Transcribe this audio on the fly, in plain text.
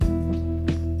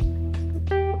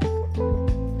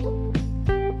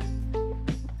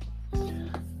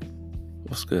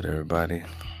What's good, everybody?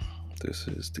 This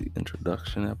is the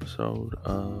introduction episode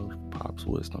of Pop's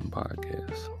Wisdom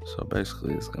Podcast. So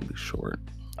basically, it's going to be short.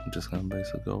 I'm just going to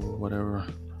basically go over whatever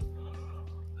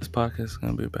this podcast is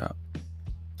going to be about.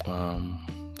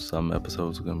 Some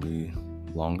episodes are going to be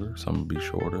longer, some will be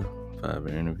shorter. If I have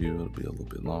an interview, it'll be a little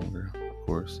bit longer, of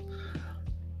course.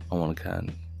 I want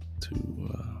to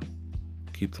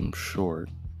keep them short.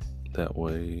 That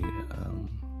way,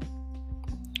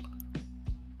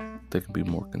 they can be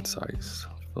more concise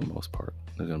for the most part.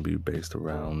 They're going to be based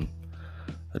around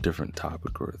a different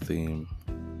topic or a theme.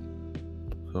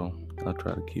 So I'll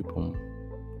try to keep them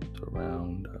to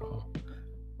around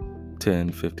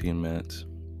 10-15 minutes.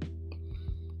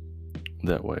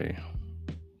 That way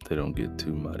they don't get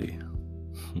too muddy.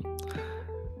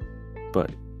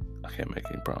 But I can't make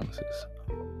any promises.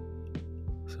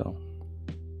 So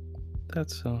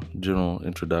that's a general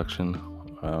introduction.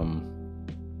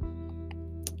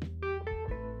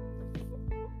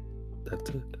 That's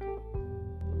it.